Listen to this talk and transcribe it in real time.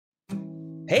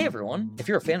Hey everyone, if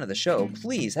you're a fan of the show,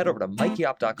 please head over to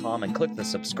mikeyop.com and click the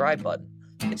subscribe button.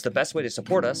 It's the best way to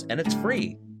support us, and it's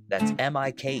free. That's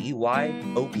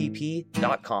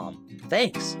MIKEYOPP.com.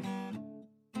 Thanks!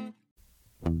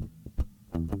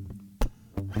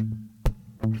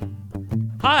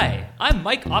 Hi, I'm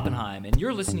Mike Oppenheim, and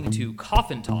you're listening to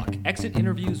Coffin Talk, Exit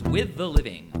Interviews with the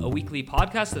Living, a weekly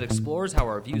podcast that explores how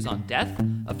our views on death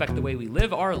affect the way we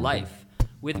live our life.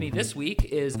 With me this week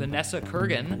is Vanessa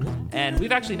Kurgan, and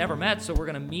we've actually never met, so we're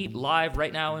going to meet live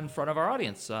right now in front of our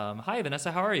audience. Hi,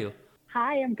 Vanessa, how are you?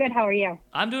 Hi, I'm good. How are you?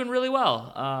 I'm doing really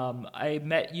well. I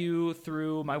met you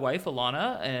through my wife,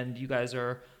 Alana, and you guys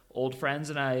are old friends,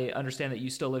 and I understand that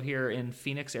you still live here in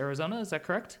Phoenix, Arizona. Is that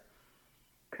correct?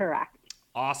 Correct.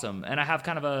 Awesome. And I have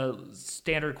kind of a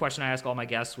standard question I ask all my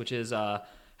guests, which is, how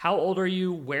old are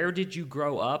you, where did you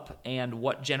grow up, and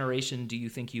what generation do you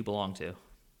think you belong to?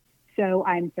 So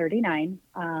I'm 39.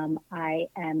 I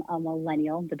am a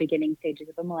millennial, the beginning stages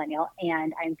of a millennial,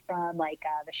 and I'm from the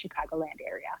Chicagoland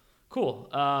area. Cool.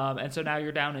 And so now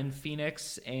you're down in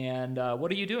Phoenix, and what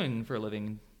are you doing for a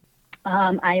living?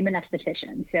 I am an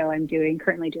esthetician, so I'm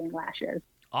currently doing lashes.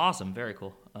 Awesome. Very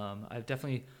cool. I've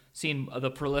definitely seen the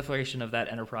proliferation of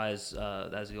that enterprise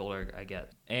as the older I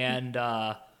get. And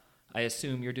I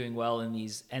assume you're doing well in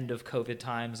these end of COVID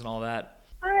times and all that.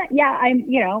 Yeah, I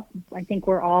think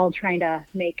we're all trying to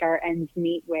make our ends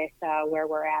meet with where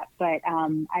we're at. But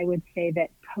I would say that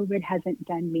COVID hasn't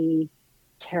done me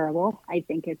terrible. I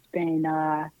think it's been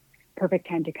a perfect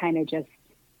time to kind of just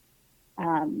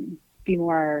be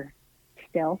more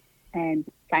still and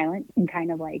silent and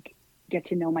kind of like get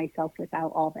to know myself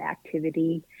without all the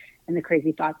activity and the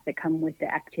crazy thoughts that come with the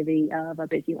activity of a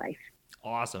busy life.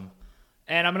 Awesome.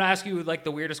 And I'm going to ask you like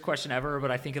the weirdest question ever, but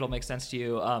I think it'll make sense to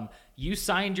you. You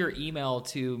signed your email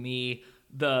to me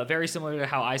very similar to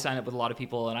how I sign it with a lot of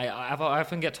people. And I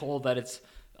often get told that it's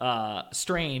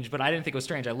strange, but I didn't think it was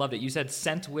strange. I loved it. You said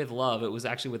sent with love. It was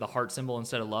actually with a heart symbol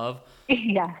instead of love.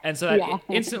 Yeah. And so that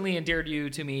instantly endeared you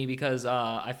to me because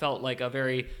I felt like a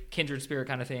very kindred spirit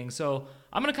kind of thing. So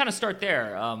I'm going to kind of start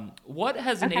there. What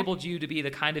has enabled you to be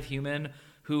the kind of human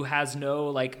who has no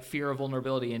like fear of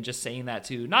vulnerability and just saying that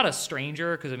to not a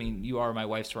stranger, because I mean you are my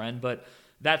wife's friend, but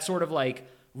that sort of like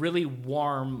really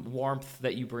warmth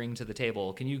that you bring to the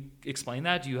table? Can you explain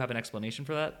that? Do you have an explanation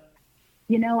for that?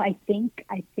 I think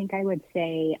I would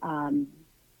say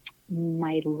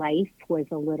my life was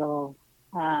a little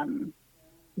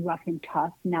rough and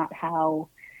tough, not how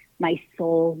my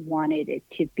soul wanted it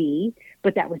to be,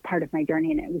 but that was part of my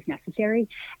journey and it was necessary.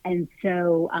 And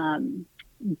so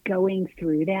going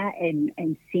through that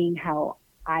and seeing how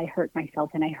I hurt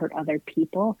myself and I hurt other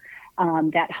people,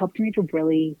 that helped me to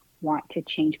really want to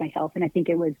change myself. And I think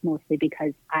it was mostly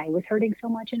because I was hurting so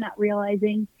much and not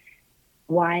realizing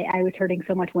why I was hurting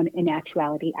so much, when in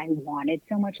actuality I wanted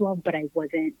so much love, but I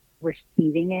wasn't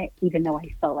receiving it, even though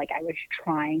I felt like I was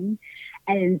trying.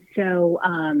 And so,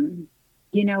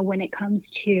 when it comes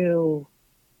to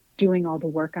doing all the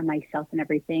work on myself and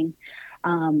everything,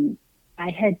 I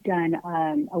had done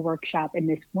a workshop, and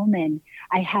this woman,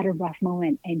 I had a rough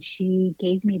moment, and she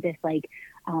gave me this like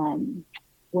a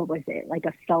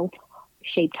felt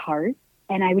shaped heart.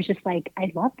 And I was just like,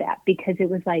 I love that, because it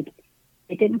was like,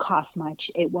 it didn't cost much.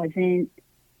 It wasn't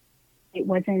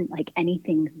like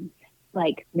anything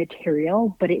like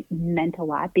material, but it meant a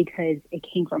lot because it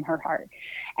came from her heart.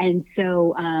 And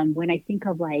so when I think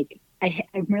of like,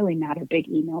 I'm really not a big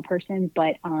email person,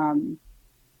 but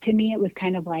to me, it was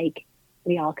kind of like,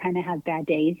 we all kind of have bad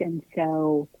days. And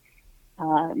so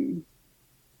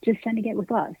just sending it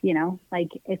with love, like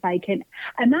if I can,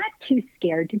 I'm not too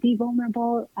scared to be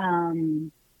vulnerable.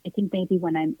 I think maybe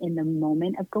when I'm in the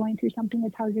moment of going through something,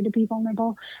 it's harder to be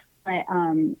vulnerable. But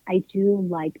I do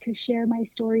like to share my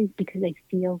stories, because I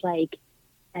feel like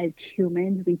as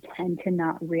humans, we tend to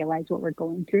not realize what we're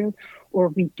going through, or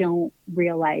we don't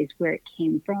realize where it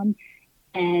came from.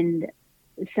 And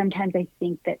sometimes I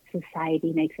think that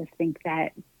society makes us think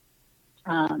that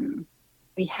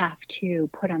we have to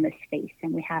put on this face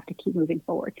and we have to keep moving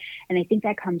forward. And I think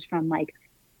that comes from like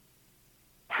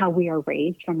how we are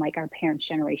raised, from like our parents'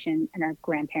 generation and our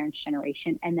grandparents'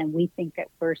 generation. And then we think that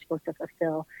we're supposed to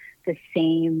fulfill the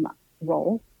same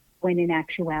role, when in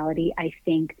actuality, I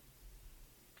think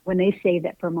when they say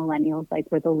that for millennials, like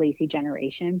we're the lazy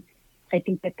generation, I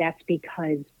think that that's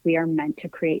because we are meant to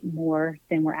create more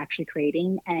than we're actually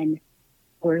creating. And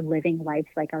we're living lives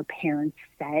like our parents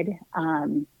said,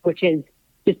 which is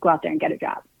just go out there and get a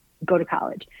job, go to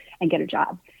college and get a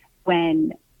job.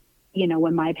 When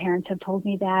my parents have told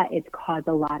me that, it's caused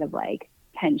a lot of like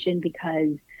tension,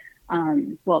 because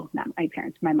Well, not my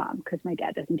parents, my mom, because my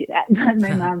dad doesn't do that. But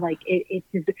my mom, like,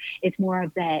 it's more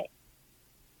of that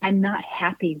I'm not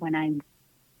happy when I'm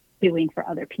doing for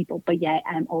other people, but yet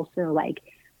I'm also like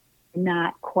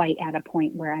not quite at a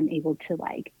point where I'm able to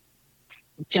like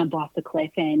jump off the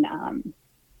cliff and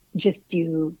just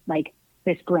do like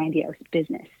this grandiose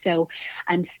business. So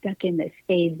I'm stuck in this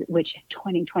phase, which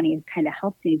 2020 has kind of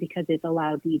helped me because it's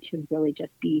allowed me to really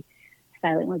just be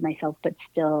silent with myself, but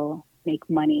still make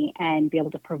money and be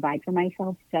able to provide for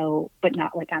myself. So, but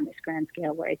not like on this grand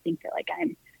scale where I think that like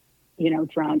I'm,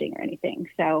 drowning or anything.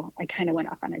 So I kind of went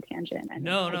off on a tangent. And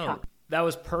No. That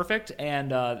was perfect,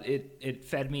 and it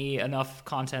fed me enough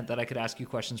content that I could ask you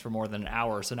questions for more than an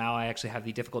hour. So now I actually have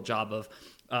the difficult job of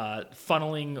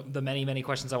funneling the many, many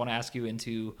questions I want to ask you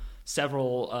into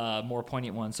several more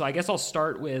poignant ones. So I guess I'll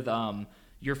start with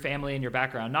your family and your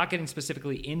background, not getting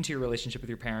specifically into your relationship with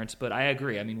your parents, but I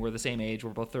agree. I mean, we're the same age.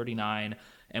 We're both 39,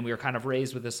 and we were kind of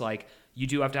raised with this, like, you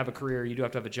do have to have a career, you do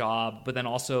have to have a job, but then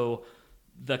also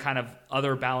the kind of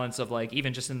other balance of, like,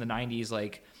 even just in the 90s,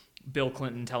 like, Bill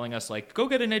Clinton telling us, like, go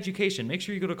get an education, make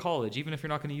sure you go to college, even if you're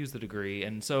not going to use the degree.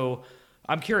 And so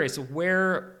I'm curious,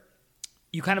 where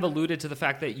you kind of alluded to the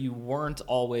fact that you weren't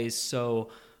always so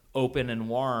open and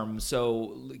warm.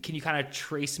 So can you kind of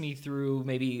trace me through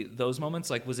maybe those moments?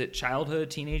 Like, was it childhood,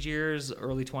 teenage years,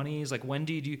 early 20s? Like, when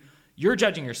did you're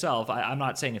judging yourself. I'm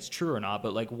not saying it's true or not,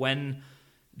 but like, when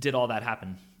did all that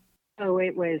happen? So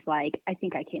it was like, I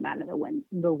think I came out of the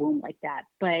womb like that,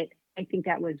 but I think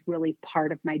that was really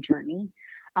part of my journey,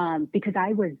 because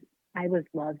I was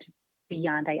loved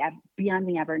beyond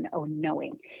me ever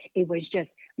knowing. It was just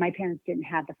my parents didn't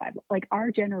have the five, like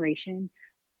our generation,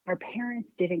 our parents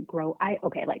didn't grow. I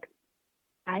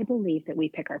believe that we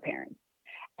pick our parents,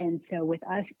 and so with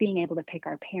us being able to pick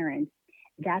our parents,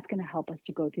 that's going to help us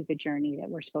to go through the journey that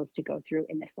we're supposed to go through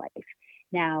in this life.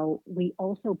 Now, we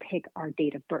also pick our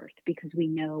date of birth because we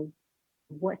know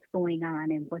what's going on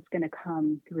and what's going to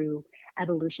come through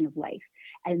evolution of life.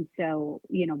 And so,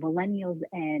 millennials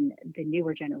and the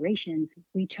newer generations,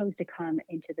 we chose to come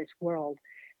into this world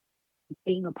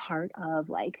being a part of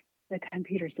like the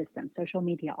computer system, social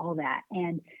media, all that.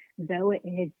 And though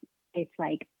it's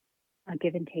like a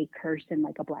give and take, curse and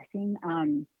like a blessing,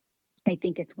 I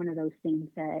think it's one of those things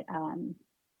that,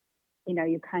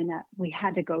 we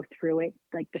had to go through it,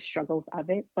 like the struggles of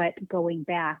it. But going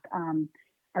back,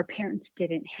 our parents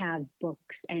didn't have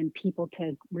books and people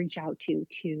to reach out to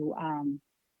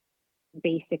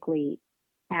basically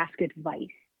ask advice.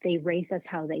 They raised us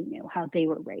how they knew, how they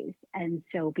were raised. And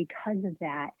so because of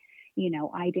that,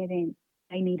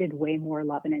 I needed way more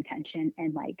love and attention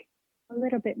and like a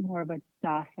little bit more of a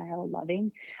docile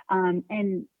loving.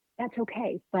 And that's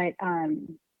okay. But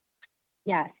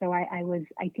yeah, so I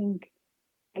think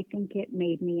it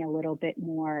made me a little bit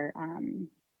more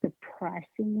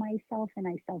suppressing myself, and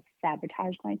I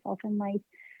self-sabotaged myself in life,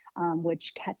 which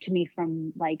kept me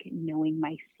from like knowing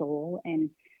my soul. And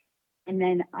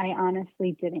then I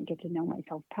honestly didn't get to know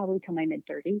myself probably till my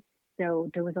mid-30s. So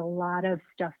there was a lot of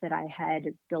stuff that I had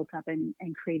built up and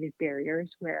created barriers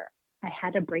where I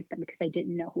had to break them because I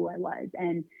didn't know who I was,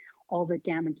 and all the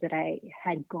damage that I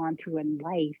had gone through in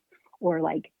life, or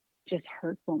like just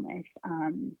hurtfulness,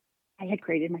 I had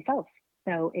created myself.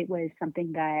 So it was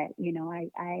something that,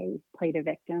 I played a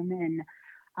victim, and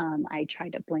I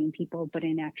tried to blame people, but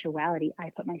in actuality,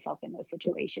 I put myself in those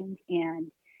situations.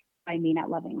 And by me not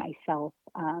loving myself,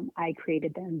 I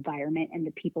created the environment and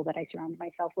the people that I surrounded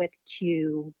myself with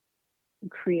to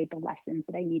create the lessons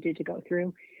that I needed to go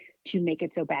through to make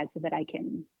it so bad so that I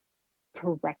can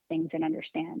correct things and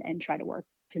understand and try to work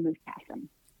to move past them.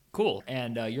 Cool.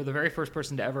 And you're the very first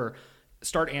person to ever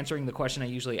start answering the question I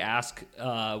usually ask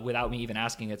without me even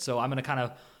asking it. So I'm going to kind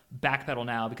of backpedal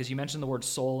now, because you mentioned the word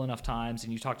soul enough times,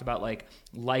 and you talked about like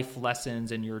life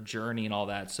lessons and your journey and all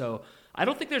that. So I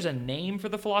don't think there's a name for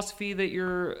the philosophy that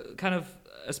you're kind of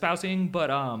espousing, but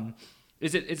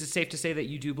is it safe to say that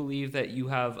you do believe that you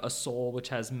have a soul which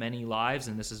has many lives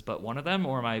and this is but one of them,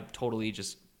 or am I totally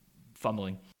just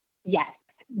fumbling? Yes.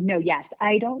 No, yes.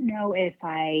 I don't know if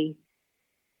I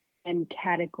am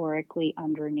categorically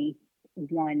underneath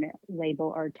one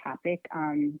label or topic.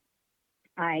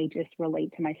 I just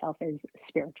relate to myself as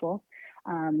spiritual.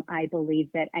 I believe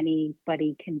that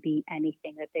anybody can be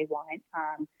anything that they want.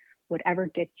 Whatever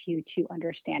gets you to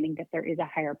understanding that there is a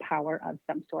higher power of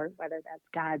some sort, whether that's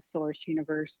God, source,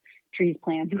 universe, trees,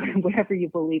 plants, whatever you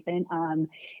believe in,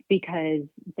 because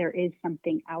there is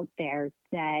something out there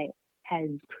that has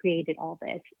created all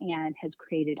this and has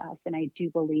created us. And I do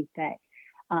believe that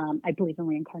I believe in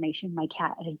reincarnation. My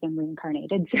cat has been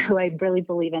reincarnated, so I really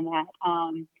believe in that.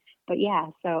 But yeah,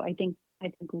 so I think I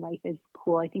think life is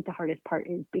cool. I think the hardest part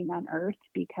is being on earth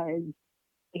because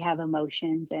we have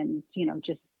emotions and,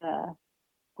 just the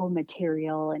whole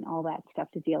material and all that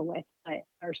stuff to deal with. But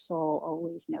our soul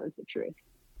always knows the truth.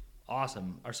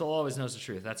 Awesome. Our soul always knows the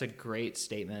truth. That's a great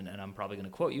statement, and I'm probably going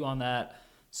to quote you on that.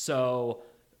 So,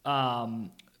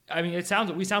 we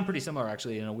sound pretty similar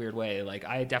actually in a weird way. Like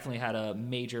I definitely had a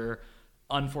major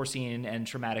unforeseen and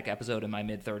traumatic episode in my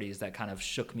mid 30s that kind of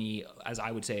shook me, as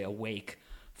I would say, awake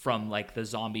from like the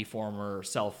zombie former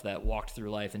self that walked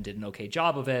through life and did an okay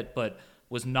job of it, but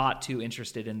was not too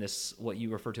interested in this, what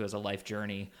you refer to as a life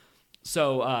journey.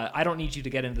 So I don't need you to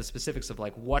get into the specifics of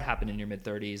like what happened in your mid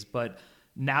 30s, but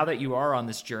now that you are on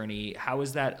this journey, how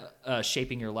is that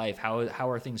shaping your life? How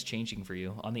are things changing for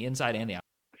you on the inside and the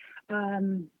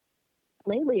outside?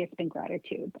 Lately, it's been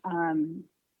gratitude.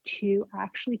 To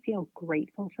actually feel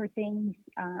grateful for things.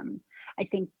 I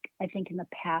think in the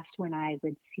past when I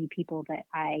would see people that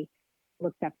I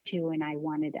looked up to and I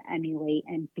wanted to emulate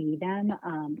and be them,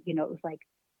 it was like,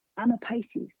 I'm a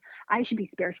Pisces. I should be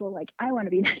spiritual. Like I want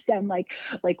to be them. Like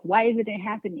why isn't it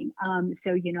happening?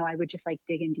 So I would just like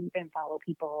dig in deep and follow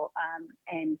people,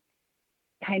 and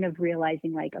kind of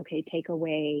realizing like, okay, take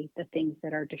away the things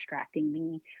that are distracting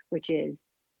me, which is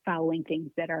following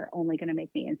things that are only going to make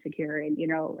me insecure and,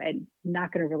 and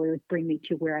not going to really bring me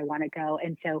to where I want to go.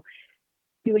 And so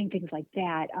doing things like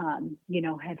that,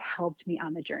 have helped me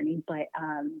on the journey, but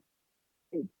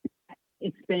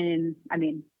it's been,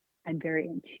 I'm very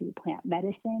into plant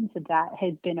medicine. So that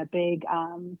has been a big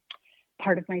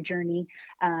part of my journey.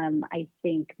 I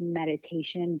think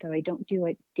meditation, though I don't do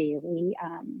it daily,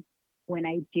 when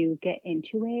I do get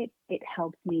into it, it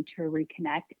helps me to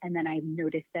reconnect. And then I've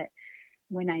noticed that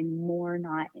when I'm more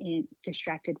not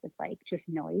distracted with like just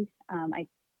noise, I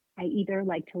either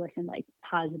like to listen like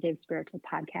positive spiritual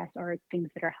podcasts or things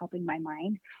that are helping my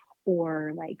mind,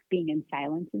 or like being in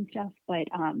silence and stuff. But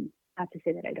not to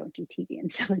say that I don't do TV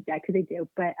and stuff like that, because I do.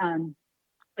 But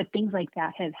things like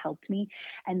that have helped me.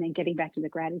 And then getting back to the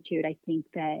gratitude, I think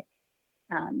that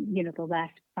the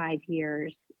last 5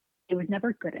 years, it was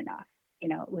never good enough. It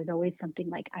was always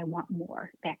something like, I want more,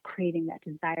 that craving, that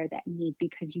desire, that need,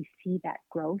 because you see that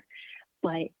growth.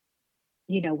 But,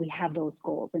 we have those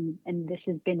goals. And this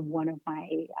has been one of my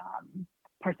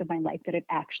parts of my life that I've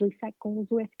actually set goals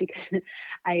with, because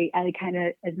I kind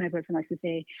of, as my boyfriend likes to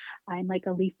say, I'm like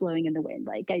a leaf blowing in the wind.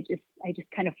 Like I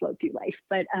just kind of float through life.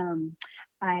 But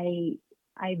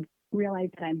I've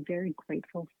realized that I'm very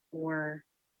grateful for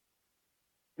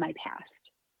my past.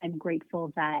 I'm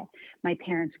grateful that my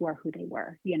parents were who they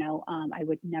were. I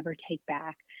would never take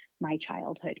back my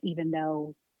childhood, even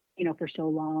though, for so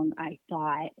long I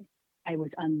thought I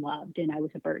was unloved and I was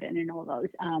a burden and all those.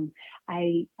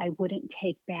 I wouldn't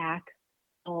take back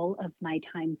all of my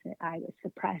times that I was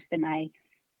suppressed and I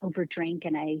overdrank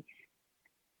and I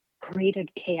created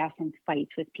chaos and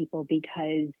fights with people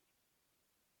because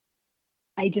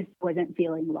I just wasn't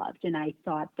feeling loved. And I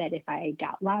thought that if I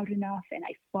got loud enough and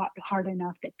I fought hard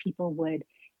enough, that people would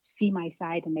see my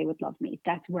side and they would love me.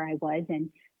 That's where I was. And,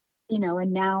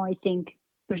 and now I think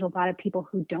there's a lot of people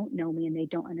who don't know me and they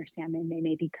don't understand me, and they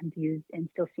may be confused and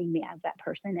still seeing me as that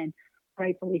person. And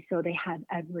rightfully so, they have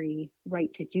every right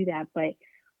to do that. But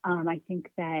I think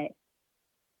that,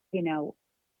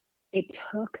 it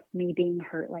took me being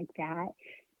hurt like that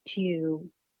to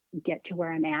get to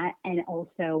where I'm at. And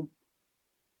also,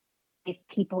 if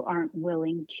people aren't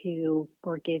willing to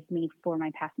forgive me for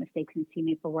my past mistakes and see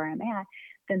me for where I'm at,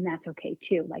 then that's okay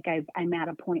too. Like I'm at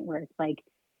a point where it's like,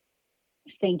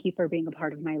 thank you for being a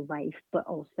part of my life, but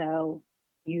also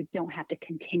you don't have to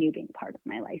continue being part of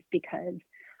my life, because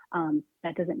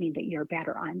that doesn't mean that you're bad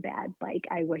or I'm bad. Like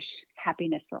I wish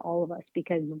happiness for all of us,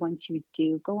 because once you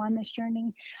do go on this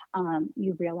journey,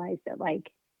 you realize that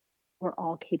like we're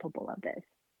all capable of this,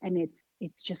 and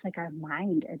it's just like our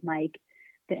mind and like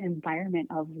the environment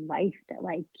of life that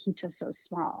like keeps us so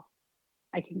small.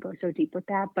 I can go so deep with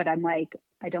that, but I'm like,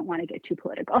 I don't want to get too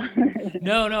political.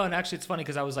 No. And actually it's funny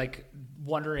because I was like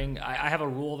wondering, I have a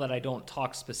rule that I don't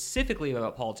talk specifically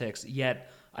about politics,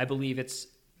 yet I believe it's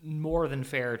more than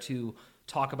fair to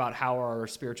talk about how our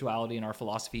spirituality and our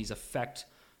philosophies affect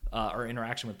our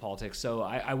interaction with politics. So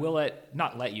I will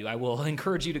I will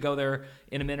encourage you to go there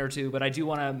in a minute or two, but I do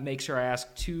want to make sure I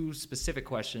ask two specific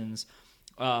questions.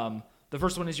 The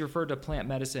first one is, you referred to plant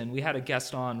medicine. We had a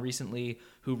guest on recently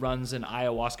who runs an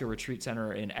ayahuasca retreat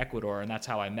center in Ecuador, and that's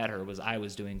how I met her, was I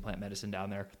was doing plant medicine down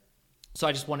there. So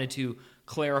I just wanted to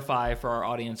clarify for our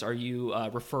audience, are you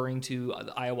referring to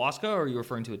ayahuasca, or are you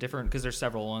referring to a different, because there's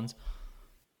several ones?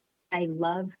 I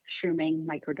love shrooming,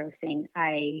 microdosing.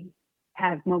 I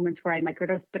have moments where I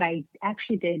microdose, but I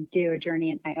actually did do a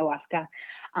journey in ayahuasca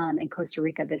in Costa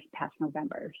Rica this past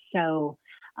November. So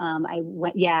I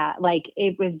went, yeah, like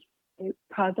it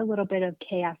caused a little bit of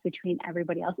chaos between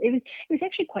everybody else. It was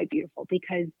actually quite beautiful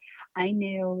because I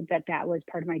knew that that was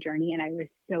part of my journey and I was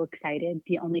so excited.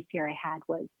 The only fear I had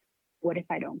was, what if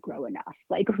I don't grow enough?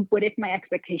 Like, what if my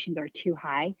expectations are too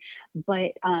high?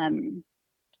 But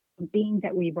being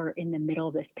that we were in the middle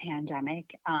of this pandemic,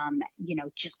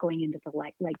 just going into the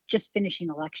like just finishing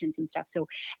elections and stuff, so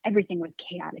everything was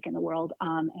chaotic in the world.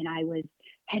 And I was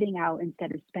heading out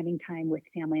instead of spending time with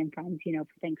family and friends, for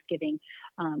Thanksgiving.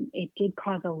 It did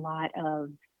cause a lot of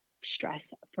stress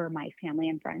for my family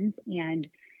and friends, and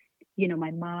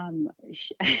my mom.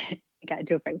 I got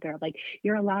into a fight with her. I'm like,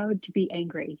 you're allowed to be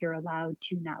angry. You're allowed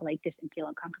to not like this and feel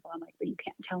uncomfortable. I'm like, but you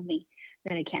can't tell me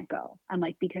that I can't go. I'm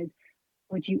like, because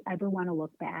would you ever want to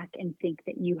look back and think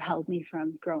that you held me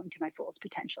from growing to my fullest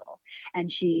potential?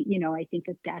 And she, I think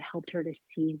that helped her to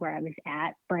see where I was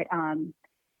at. But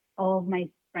all of my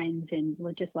friends and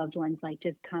just loved ones, like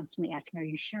just constantly asking, are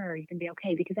you sure you can be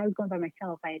okay? Because I was going by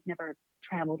myself. I had never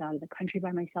traveled out of the country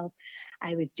by myself.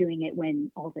 I was doing it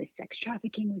when all this sex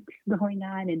trafficking was going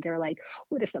on. And they're like,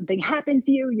 what if something happens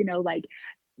to you? Like,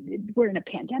 we're in a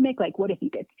pandemic, like what if you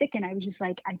get sick? And I was just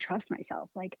like, I trust myself,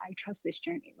 like I trust this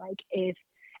journey.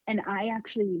 And I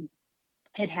actually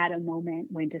had a moment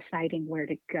when deciding where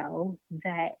to go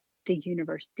that the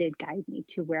universe did guide me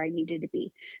to where I needed to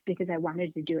be, because I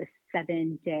wanted to do a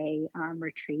 7-day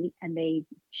retreat, and they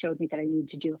showed me that I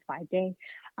needed to do a 5-day.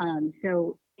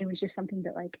 So it was just something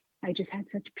that like I just had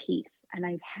such peace, and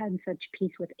I've had such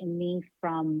peace within me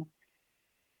from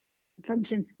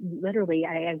since literally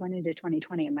I went into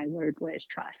 2020 and my word was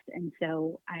trust. And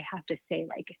so I have to say,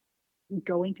 like,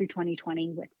 going through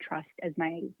 2020 with trust as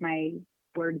my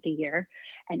word of the year,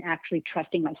 and actually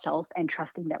trusting myself and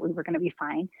trusting that we were going to be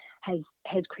fine has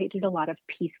created a lot of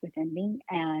peace within me.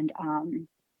 And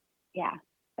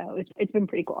so it's been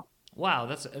pretty cool. Wow,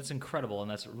 that's incredible, and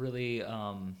that's really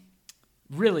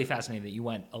really fascinating that you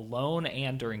went alone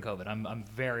and during COVID. I'm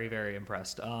very, very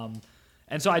impressed.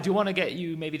 And so I do want to get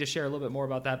you maybe to share a little bit more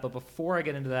about that. But before I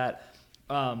get into that,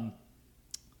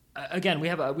 again, we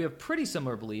have pretty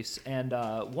similar beliefs. And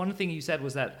one thing you said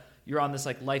was that you're on this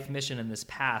like life mission and this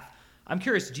path. I'm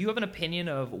curious, do you have an opinion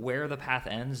of where the path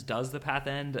ends? Does the path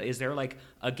end? Is there like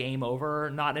a game over?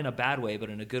 Not in a bad way, but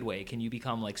in a good way. Can you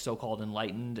become like so-called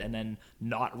enlightened and then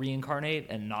not reincarnate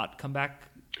and not come back?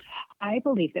 I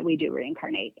believe that we do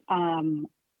reincarnate.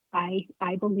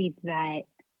 I believe that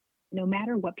no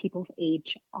matter what people's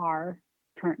age are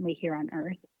currently here on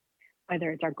Earth,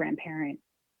 whether it's our grandparent,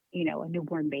 a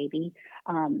newborn baby,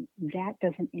 that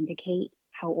doesn't indicate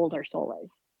how old our soul is.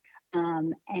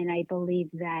 And I believe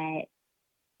that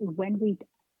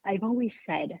I've always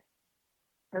said,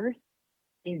 Earth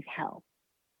is hell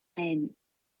and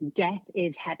death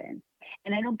is heaven.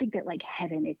 And I don't think that like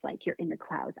heaven is like you're in the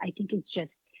clouds. I think it's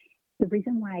just the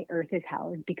reason why Earth is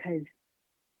hell is because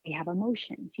we have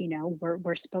emotions.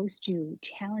 We're supposed to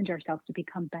challenge ourselves to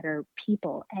become better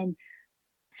people. And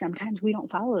sometimes we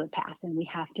don't follow the path and we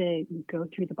have to go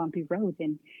through the bumpy roads,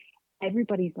 and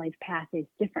everybody's life path is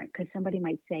different, because somebody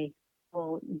might say,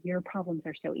 well, your problems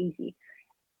are so easy,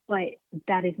 but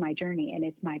that is my journey and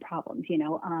it's my problems,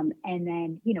 and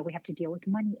then, we have to deal with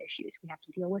money issues. We have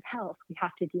to deal with health. We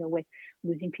have to deal with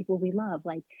losing people we love.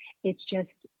 Like, it's just,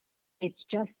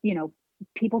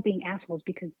 people being assholes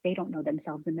because they don't know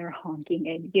themselves and they're honking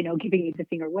and, giving you the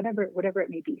finger, whatever it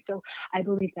may be. So I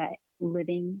believe that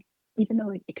living, even though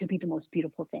it could be the most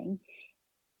beautiful thing,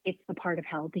 it's a part of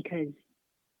hell, because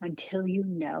until you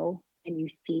know and you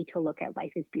see to look at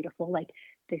life as beautiful, like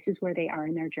this is where they are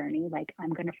in their journey. Like, I'm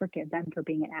going to forgive them for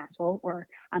being an asshole, or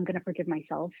I'm going to forgive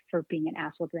myself for being an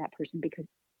asshole to that person because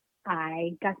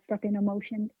I got stuck in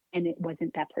emotion and it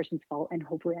wasn't that person's fault. And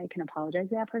hopefully I can apologize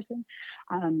to that person.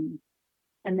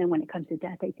 And then when it comes to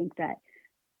death, I think that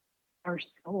our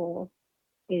soul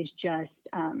is just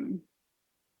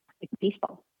it's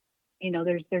peaceful.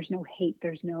 There's no hate.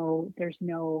 There's no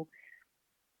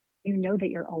that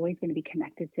you're always going to be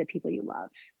connected to people you love.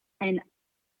 And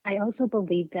I also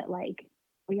believe that like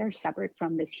we are separate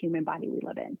from this human body we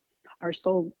live in. Our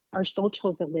soul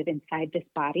chose to live inside this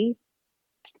body,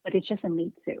 but it's just a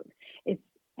meat suit.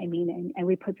 And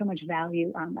we put so much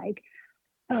value on like,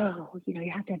 oh,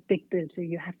 you have to have big boobs, or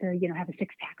you have to, have a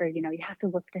 6-pack, or, you have to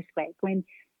look this way, when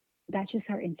that's just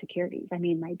our insecurities. I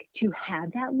mean, like, to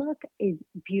have that look is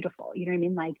beautiful. You know what I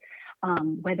mean? Like,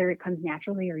 whether it comes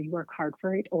naturally or you work hard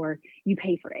for it or you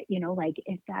pay for it, like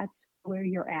if that's where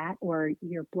you're at or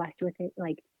you're blessed with it,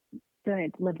 like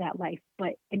understood, live that life.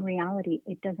 But in reality,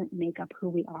 it doesn't make up who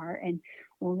we are. And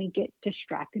when we get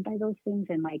distracted by those things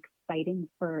and like fighting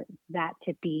for that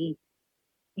to be,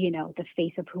 the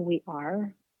face of who we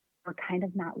are, we're kind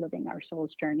of not living our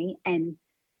soul's journey. And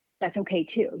that's okay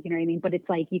too. You know what I mean? But it's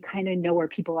like, you kind of know where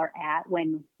people are at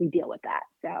when we deal with that.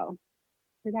 So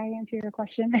did I answer your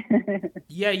question?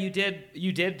 Yeah, you did.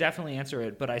 You did definitely answer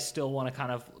it, but I still want to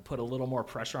kind of put a little more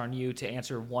pressure on you to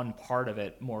answer one part of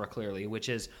it more clearly, which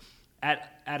is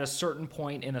at a certain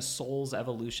point in a soul's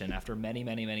evolution, after many,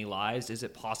 many, many lives, is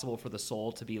it possible for the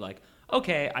soul to be like,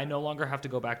 okay, I no longer have to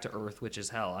go back to Earth, which is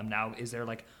hell. Is there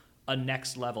like a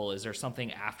next level? Is there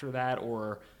something after that,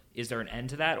 or is there an end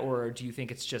to that? Or do you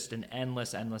think it's just an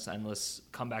endless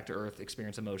come back to Earth,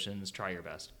 experience emotions, try your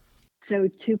best? So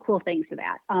two cool things to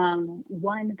that.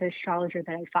 One, the astrologer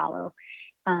that I follow,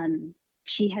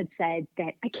 she had said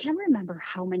that I can't remember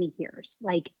how many years,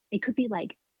 like it could be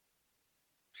like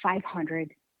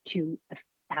 500 to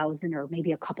 1,000 or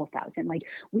maybe a couple thousand. Like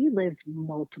we lived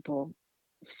multiple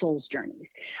souls journeys.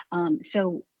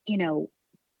 So,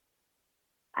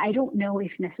 I don't know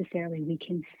if necessarily we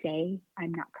can say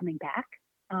I'm not coming back,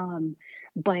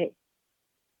 but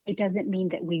it doesn't mean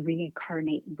that we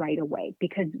reincarnate right away,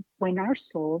 because when our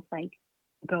souls like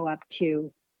go up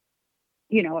to,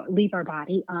 leave our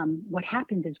body, what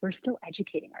happens is we're still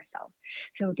educating ourselves.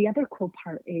 So the other cool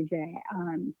part is that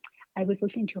I was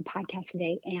listening to a podcast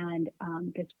today, and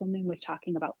this woman was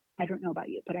talking about, I don't know about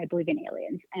you, but I believe in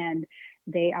aliens, and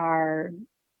they are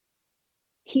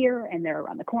here and they're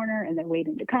around the corner and they're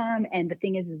waiting to come. And the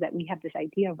thing is that we have this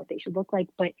idea of what they should look like.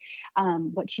 But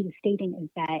what she was stating is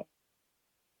that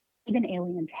even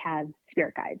aliens have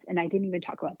spirit guides. And I didn't even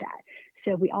talk about that.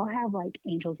 So we all have like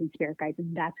angels and spirit guides.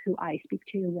 And that's who I speak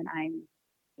to when I'm,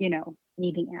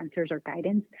 needing answers or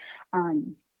guidance.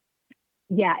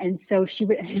 Yeah. And so she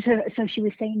was, so she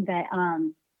was saying that,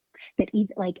 that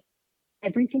even, like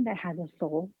everything that has a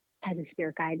soul has a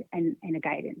spirit guide and a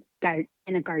guide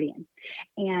and a guardian.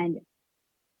 And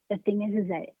the thing is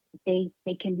that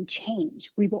they can change.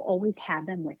 We will always have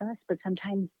them with us, but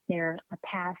sometimes they're a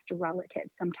past relative.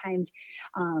 Sometimes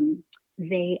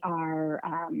they are,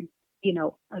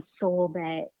 a soul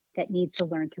that needs to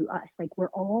learn through us. Like we're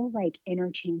all like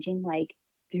interchanging, like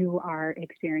through our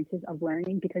experiences of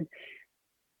learning, because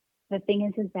the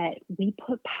thing is that we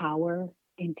put power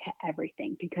into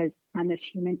everything, because on this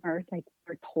human earth, like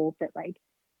we're told that like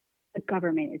the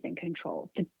government is in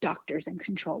control, the doctor's in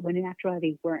control, when in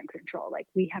actuality we're in control. Like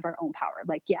we have our own power.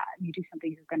 Like, yeah, you do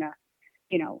something,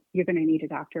 you're gonna need a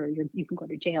doctor, you can go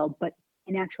to jail, but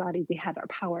in actuality we have our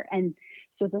power. And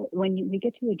so when we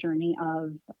get to a journey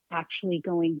of actually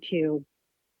going to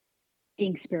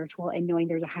being spiritual and knowing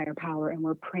there's a higher power, and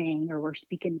we're praying or we're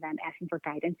speaking to them, asking for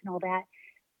guidance and all that,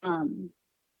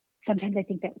 sometimes I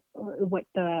think that what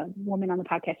the woman on the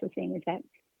podcast was saying is that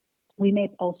we may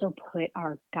also put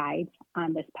our guides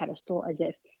on this pedestal as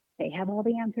if they have all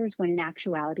the answers, when in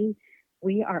actuality,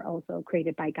 we are also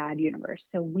created by God universe.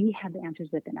 So we have the answers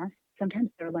within us. Sometimes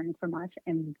they're learning from us,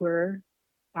 and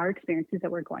our experiences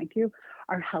that we're going through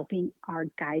are helping our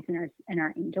guides and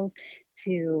our angels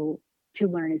to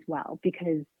learn as well.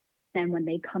 Because then when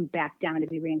they come back down to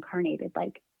be reincarnated,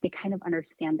 like they kind of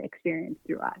understand the experience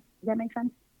through us. Does that make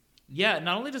sense? Yeah,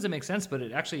 not only does it make sense, but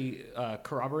it actually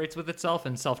corroborates with itself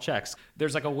and self-checks.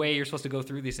 There's like a way you're supposed to go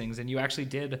through these things, and you actually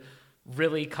did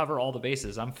really cover all the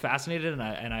bases. I'm fascinated,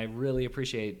 and I really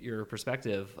appreciate your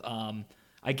perspective.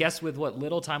 I guess with what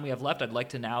little time we have left, I'd like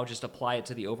to now just apply it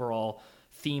to the overall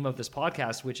theme of this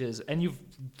podcast, which is, and you've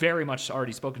very much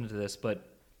already spoken to this, but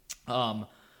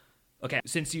okay,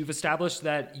 since you've established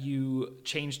that you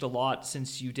changed a lot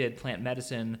since you did plant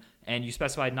medicine, and you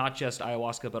specified not just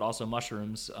ayahuasca but also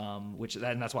mushrooms,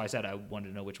 and that's why I said I wanted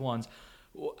to know which ones.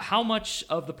 How much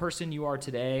of the person you are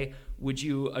today would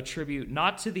you attribute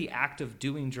not to the act of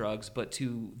doing drugs, but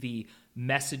to the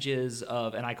messages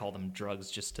of, and I call them drugs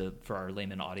just for our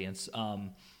layman audience,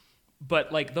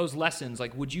 but like those lessons,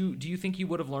 like do you think you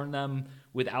would have learned them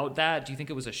without that? Do you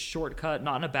think it was a shortcut,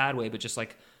 not in a bad way, but just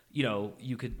like,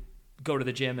 you could go to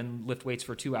the gym and lift weights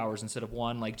for 2 hours instead of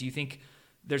one? Like, do you think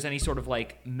there's any sort of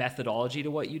like methodology to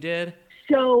what you did?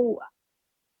 So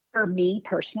for me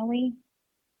personally,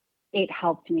 it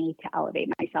helped me to elevate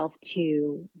myself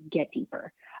to get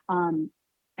deeper. I'm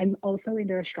also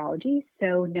into astrology.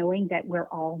 So knowing that we're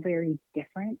all very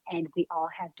different and we all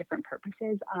have different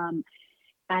purposes,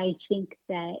 I think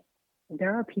that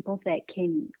there are people that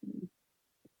can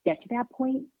get to that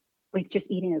point with just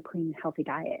eating a clean, healthy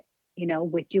diet,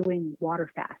 with doing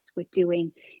water fasts, with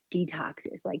doing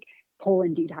detoxes. Like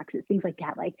colon detoxes, things like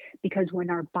that. Like, because when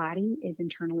our body is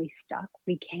internally stuck,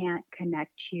 we can't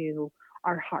connect to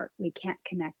our heart. We can't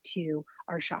connect to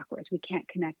our chakras. We can't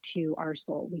connect to our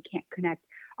soul. We can't connect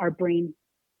our brain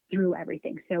through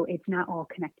everything. So it's not all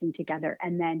connecting together.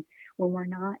 And then when we're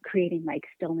not creating like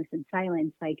stillness and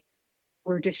silence, like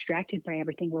we're distracted by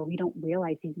everything where we don't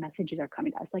realize these messages are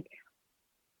coming to us. Like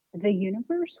the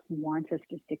universe wants us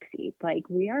to succeed. Like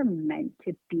we are meant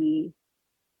to be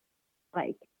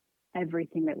like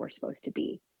everything that we're supposed to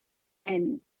be.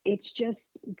 And it's just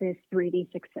this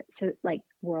 3D success, so like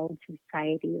world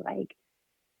society, like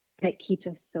that keeps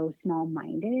us so small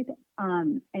minded.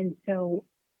 And so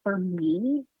for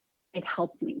me, it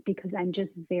helped me because I'm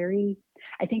just very,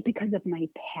 I think because of my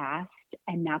past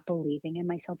and not believing in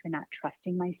myself and not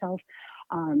trusting myself,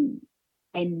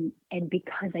 and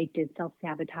because I did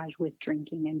self-sabotage with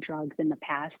drinking and drugs in the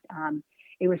past,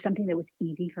 it was something that was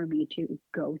easy for me to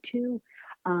go to,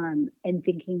 and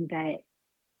thinking that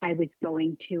I was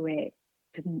going to it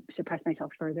to suppress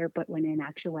myself further. But when in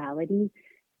actuality,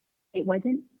 it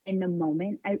wasn't in the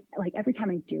moment. I like every time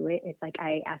I do it, it's like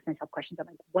I ask myself questions. I'm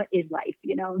like, what is life?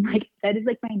 You know, like that is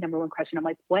like my number one question. I'm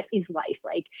like, what is life?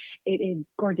 Like it is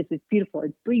gorgeous, it's beautiful,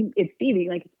 it's baby,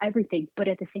 like it's everything. But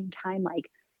at the same time,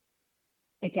 like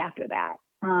it's after that.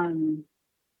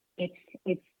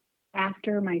 It's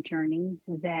after my journey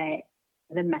that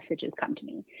the messages come to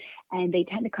me, and they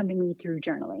tend to come to me through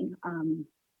journaling.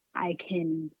 I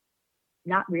can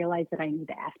not realize that I need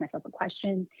to ask myself a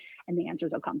question and the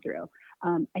answers will come through.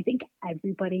 I think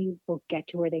everybody will get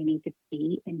to where they need to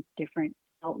be in different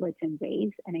outlets and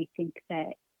ways. And I think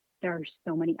that there are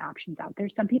so many options out there.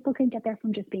 Some people can get there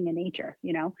from just being in nature,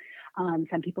 you know,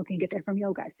 some people can get there from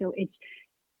yoga. So it's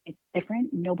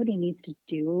different. Nobody needs to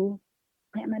do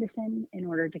plant medicine in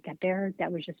order to get there.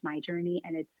 That was just my journey.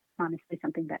 And it's honestly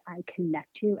something that I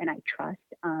connect to and I trust.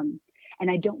 And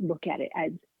I don't look at it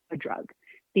as a drug,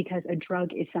 because a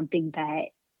drug is something that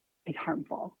is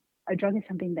harmful. A drug is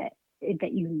something that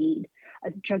you need.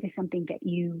 A drug is something that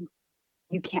you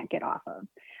can't get off of.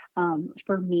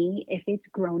 For me, if it's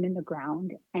grown in the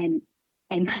ground and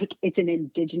like it's an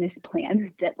indigenous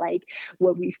plant that like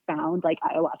what we found, like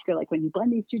ayahuasca, like when you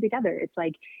blend these two together, it's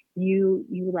like you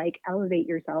like elevate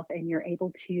yourself and you're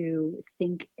able to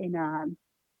think in a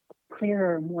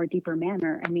clearer, more deeper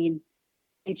manner. I mean,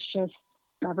 it's just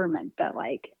government that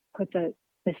like puts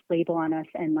this label on us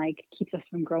and like keeps us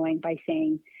from growing by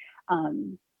saying,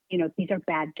 you know, these are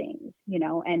bad things, you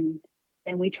know, and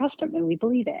we trust them and we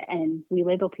believe it and we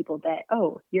label people that,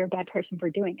 oh, you're a bad person for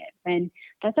doing it. And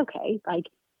that's okay. Like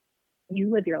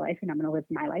you live your life and I'm going to live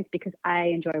my life because I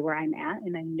enjoy where I'm at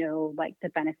and I know like the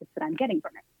benefits that I'm getting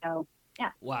from it. So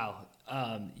yeah. Wow.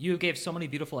 You gave so many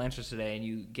beautiful answers today and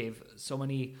you gave so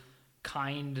many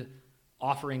kind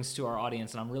offerings to our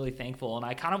audience, and I'm really thankful. And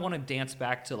I kind of want to dance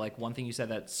back to like one thing you said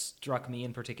that struck me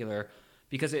in particular,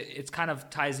 because it's kind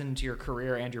of ties into your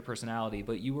career and your personality,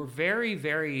 but you were very,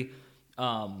 very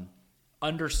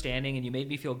understanding, and you made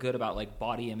me feel good about like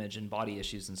body image and body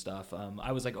issues and stuff.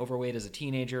 I was like overweight as a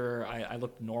teenager. I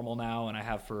look normal now, and I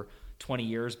have for 20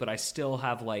 years, but I still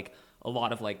have like a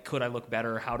lot of like, could I look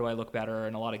better? How do I look better?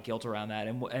 And a lot of guilt around that.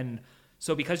 And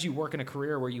so because you work in a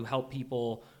career where you help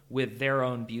people with their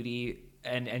own beauty,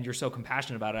 and you're so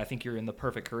compassionate about it, I think you're in the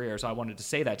perfect career. So I wanted to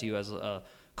say that to you as a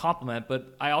compliment.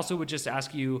 But I also would just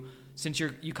ask you, since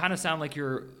you kind of sound like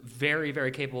you're very,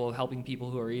 very capable of helping people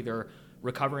who are either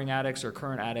recovering addicts or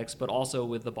current addicts, but also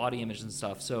with the body image and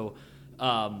stuff. So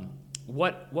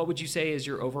what would you say is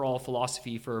your overall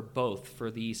philosophy for both,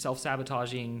 for the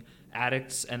self-sabotaging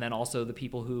addicts and then also the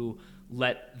people who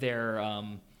let their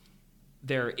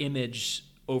image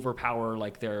overpower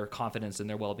like their confidence and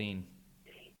their well-being?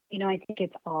 You know, I think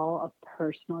it's all a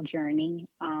personal journey.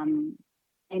 And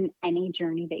any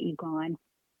journey that you go on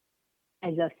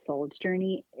as a soul's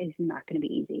journey is not going to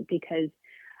be easy because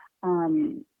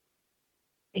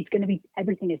it's going to be,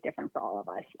 everything is different for all of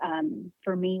us.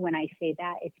 For me, when I say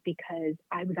that, it's because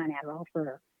I was on Adderall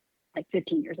for like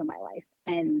 15 years of my life.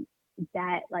 And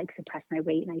that like suppressed my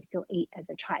weight, and I still ate as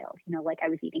a child, you know, like I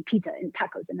was eating pizza and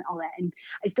tacos and all that. And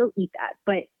I still eat that.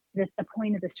 But the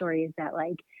point of the story is that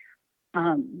like,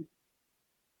 I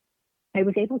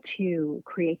was able to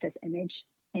create this image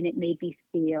and it made me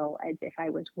feel as if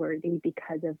I was worthy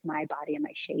because of my body and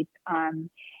my shape.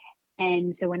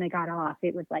 And so when I got off,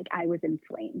 it was like I was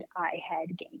inflamed. I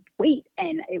had gained weight,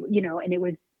 and I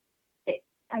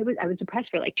was depressed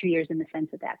for like 2 years in the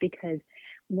sense of that, because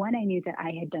one, I knew that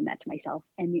I had done that to myself,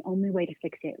 and the only way to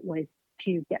fix it was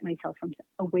to get myself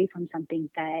away from something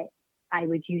that I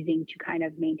was using to kind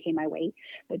of maintain my weight.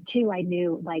 But two, I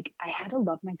knew like I had to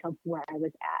love myself where I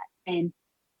was at. And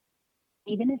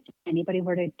even if anybody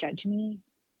were to judge me,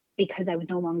 because I was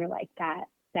no longer like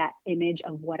that image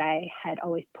of what I had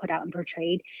always put out and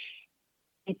portrayed,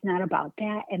 it's not about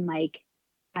that. And like,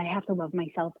 I have to love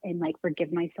myself and like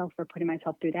forgive myself for putting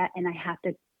myself through that. And I have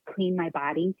to clean my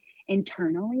body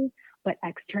internally, but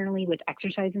externally with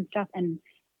exercise and stuff. And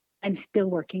I'm still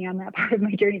working on that part of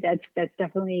my journey. That's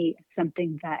definitely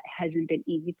something that hasn't been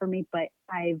easy for me, but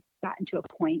I've gotten to a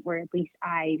point where at least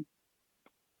I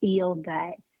feel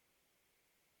that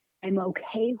I'm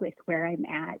okay with where I'm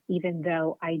at, even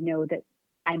though I know that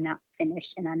I'm not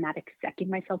finished and I'm not accepting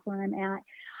myself where I'm at.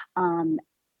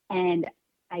 And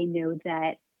I know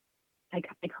that I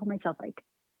call myself like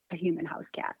a human house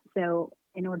cat. So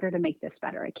in order to make this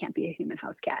better, I can't be a human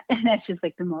house cat. And that's just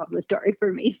like the moral of the story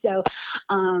for me. So,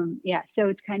 yeah, so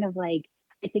it's kind of like,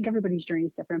 I think everybody's journey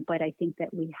is different, but I think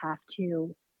that we have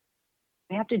to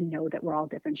know that we're all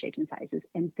different shapes and sizes.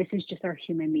 And this is just our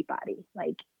human meat body.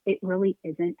 Like it really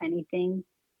isn't anything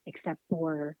except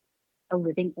for a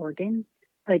living organ,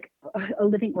 like a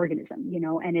living organism, you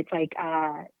know, and it's like,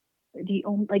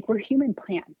 like we're human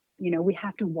plants, you know, we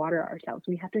have to water ourselves.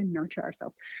 We have to nurture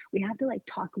ourselves. We have to like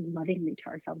talk lovingly to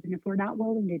ourselves. And if we're not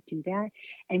willing to do that,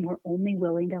 and we're only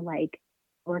willing to like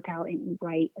work out and eat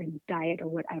right and diet or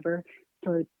whatever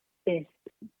for this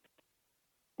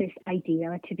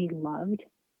idea to be loved,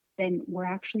 then we're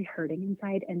actually hurting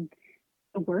inside. And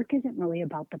the work isn't really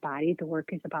about the body. The work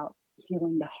is about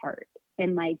healing the heart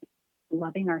and like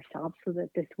loving ourselves so that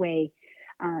this way,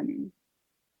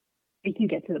 we can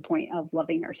get to the point of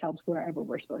loving ourselves wherever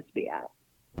we're supposed to be at.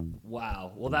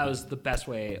 Wow. Well, that was the best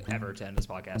way ever to end this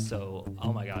podcast. So,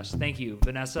 oh my gosh. Thank you,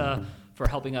 Vanessa, for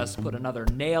helping us put another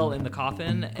nail in the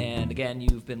coffin. And again,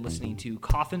 you've been listening to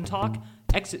Coffin Talk,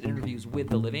 Exit Interviews with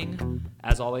the Living.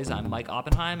 As always, I'm Mike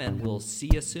Oppenheim, and we'll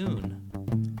see you soon.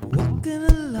 Walking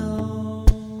along